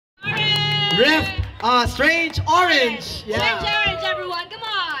Strange Orange. Yeah. Strange Orange, everyone, come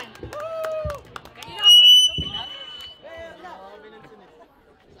on.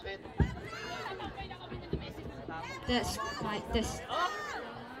 This, like this.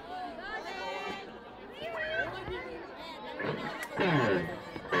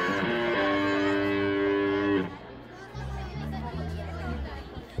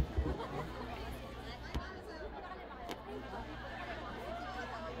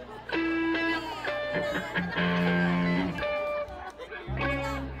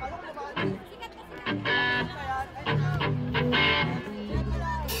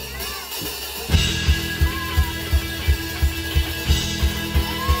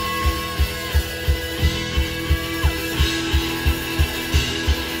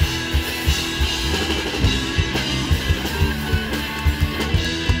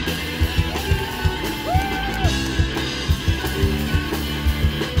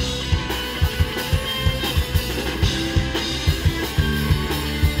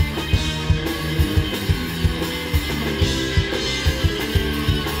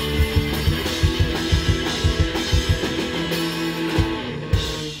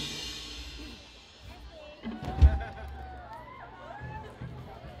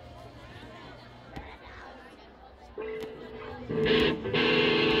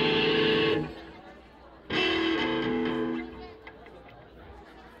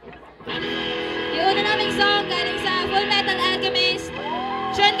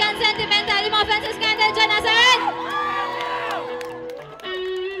 Sentimental, yung mga fans sa Scandal dyan, nasaan?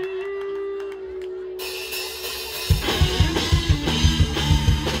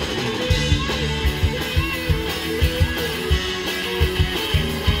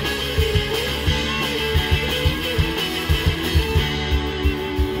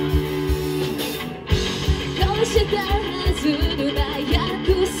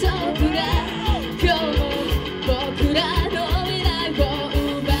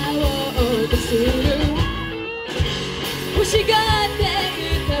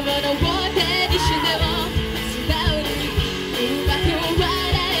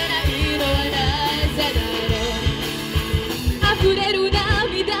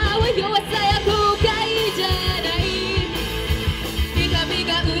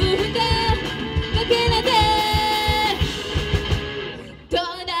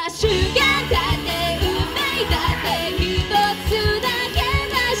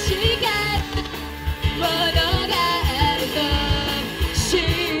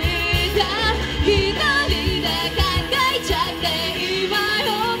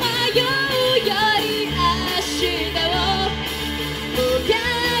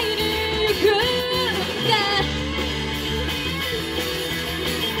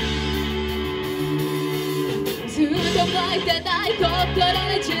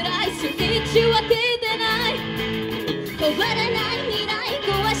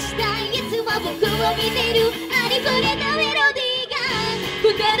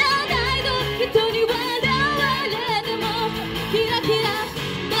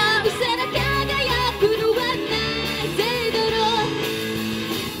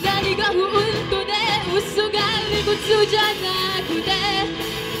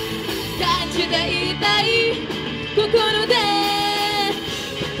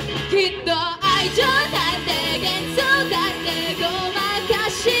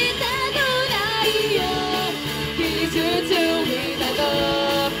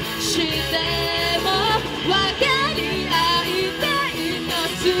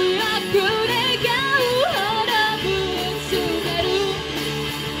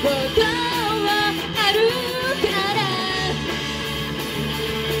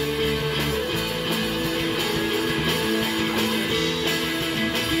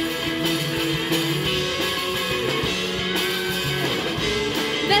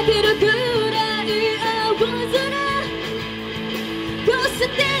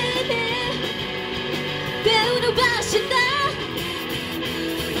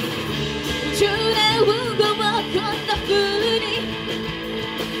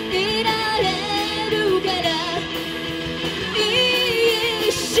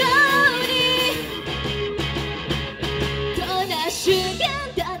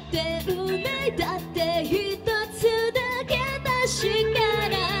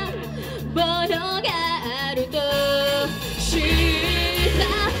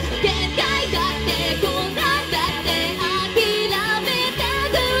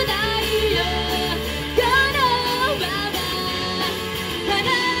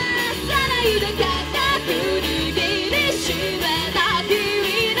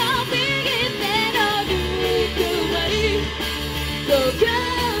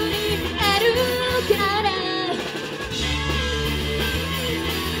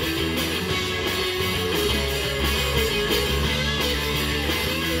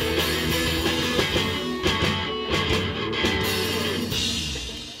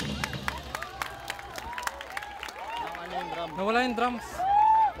 Nawala yung drums.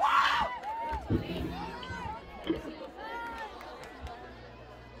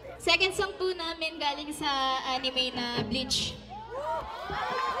 Second song po namin galing sa anime na Bleach.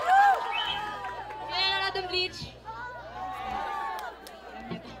 Kaya na natin Bleach.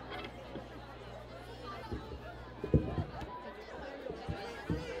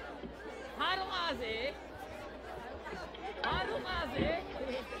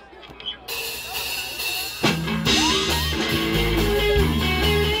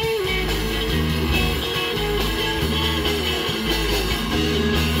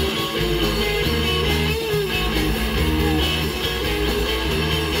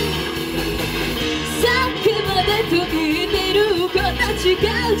違う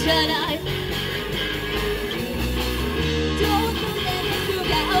じゃない遠くで素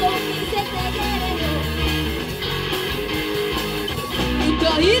顔を見せてけれど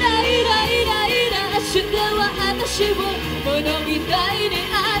イライライライラしては私を物みたいに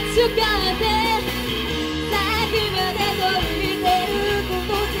扱ってさっきまでと言ってるこ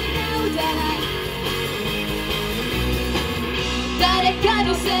と違うじゃない誰かの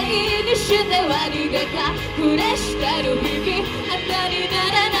せいにしては逃げたプレッシャーの日々あんなにな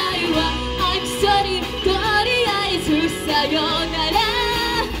らないわ I'm sorry とりあえずさよなら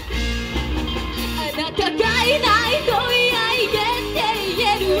あなたがいないといやいけって言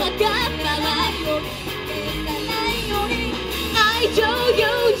えるわがままよないように愛情友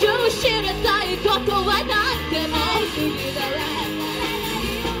情知りたいことは何でも過ぎだわ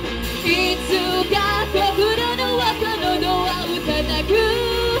いつか心の中のドアを叩く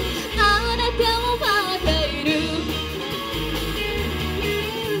あなたを待っている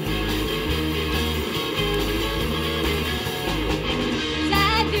さ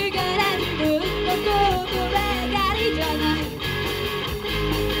っきからずっとここばかりじゃない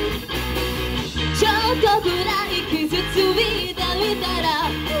ちょっとぐらい傷ついてみたら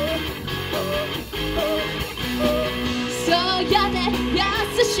そうやって優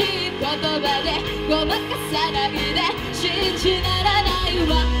しい言葉でごまかさないで信じならない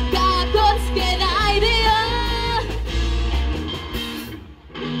わかっこつけないでよ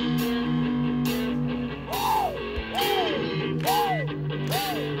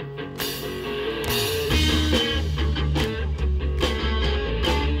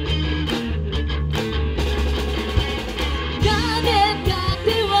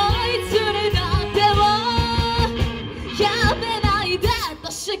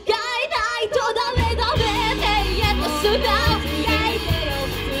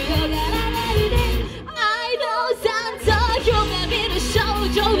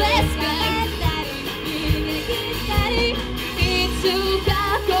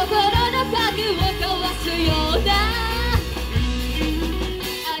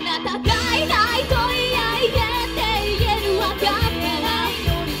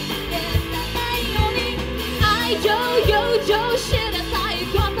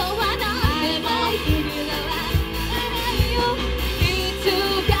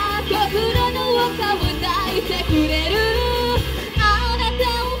くれるあなた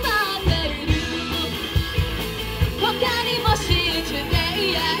を待っている他にも信じて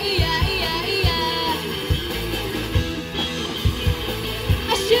いやいやいやいや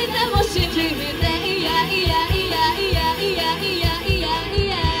明日も信じていやいやいやいやいやいやいやいやい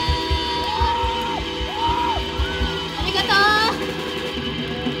やありがとう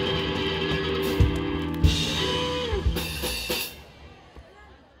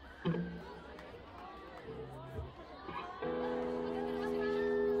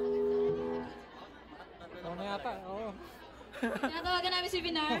Tinatawagan namin si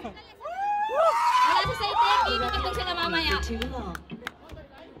Binar. Wala sa setting, ikakatog siya na mamaya.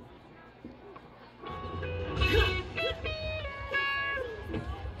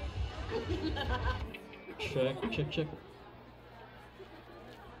 Check.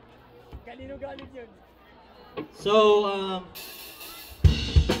 Kanino galit yun?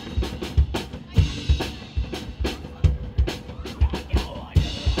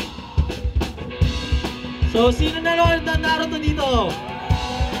 So, sino nanonood ng Naruto dito?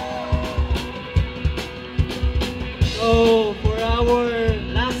 So, for our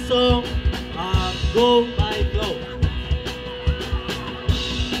last song, Go My Flow.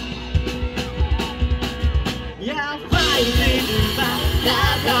 Yeah, I'm fighting back.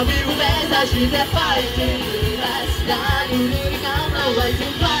 中身を目指して fighting back. 何よりかの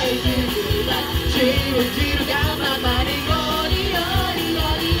fighting back. 信じるがままにゴリゴリゴ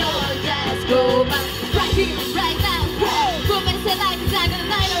リゴリ Just go back. Right here, right now. Put my say like it's like a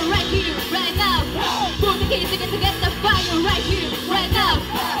lighter. Right here, right now. Put the keys to get the fire. Right here, right now.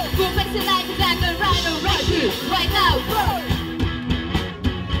 Put my say like it's like a lighter. Right here, right now.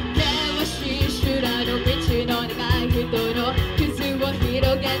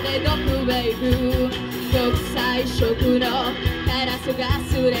 配色のカラスが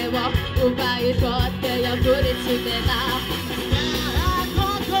それを奪い取って破り捨てた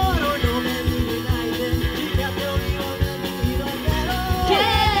心の目にないで光を目に広げろ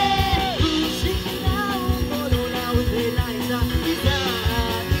失うほど直せないさいざ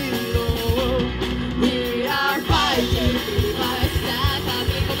いろ We are fighting to us 高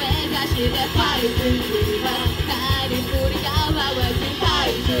みを目指して Fighting to us 何振りが回ず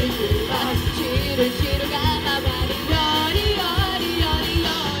Fighting to us チルチルが回るよりよりよりよ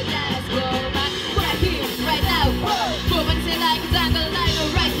Just go back right here right now Move on say like a jungle light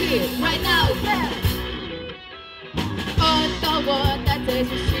right here right now 音を立てし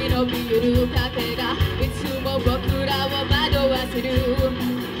忍びゆる風がいつも僕らを惑わせる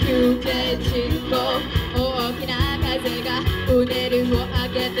休憩中と大きな風がうねりを上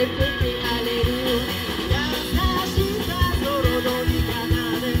げて吹き荒れる優しさそのどにかな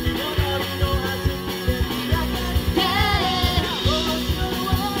で踊りの厚みで開かれて面白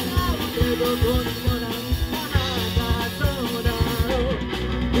いでどこにもない花がそうだろう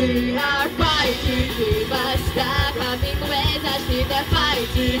We are fighting to us 高みを目指して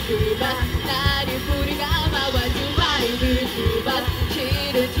Fighting to us 何振りが回ず Fighting to us チ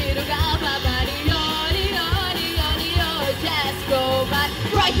ルチルが回るよりよりよりよ Just go back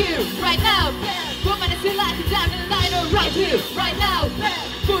right here right now Woman is like a diamond lighter right here right now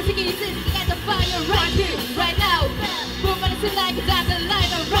Putting it in at the fire right here right now Woman is like a diamond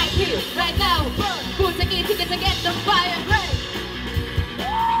lighter right here right now Putting it together get the fire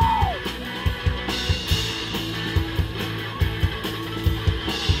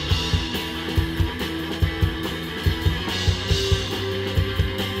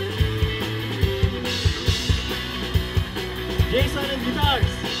Jason and guitars.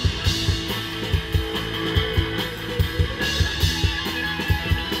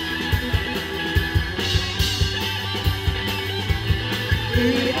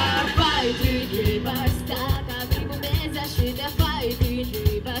 We are fighting dreamers 高みを目指して Fighting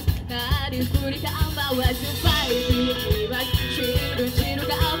dreamers 何振りか回わず Fighting dreamers チルチル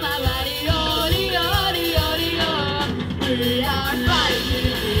が回るよりよりよりよ We are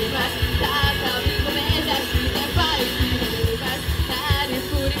fighting dreamers 高みを目指して Fighting dreamers 何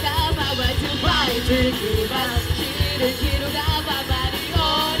振りか回わず Fighting dreamers チルチルが回るよ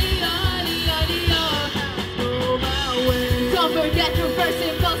りよりよりよ Go my way. Don't forget your first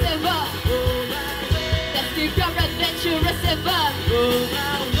impulsive Go my way. Let's do your adventurous ever Go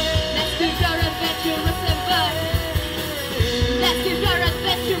my way. Let's do your adventurous ever Let's do your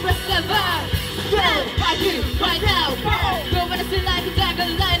adventurous ever Right here, right now Go wanna see like a dagger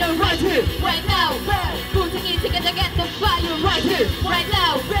liner Right here, right now Putting it together get the fire Right here, right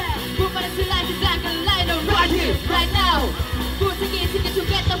now Go wanna see like a dagger liner Right here, right now Putting it together to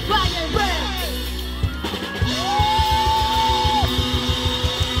get the fire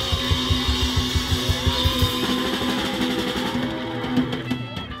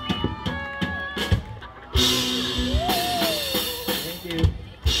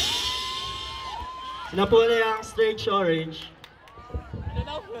Sila po na yung stage orange.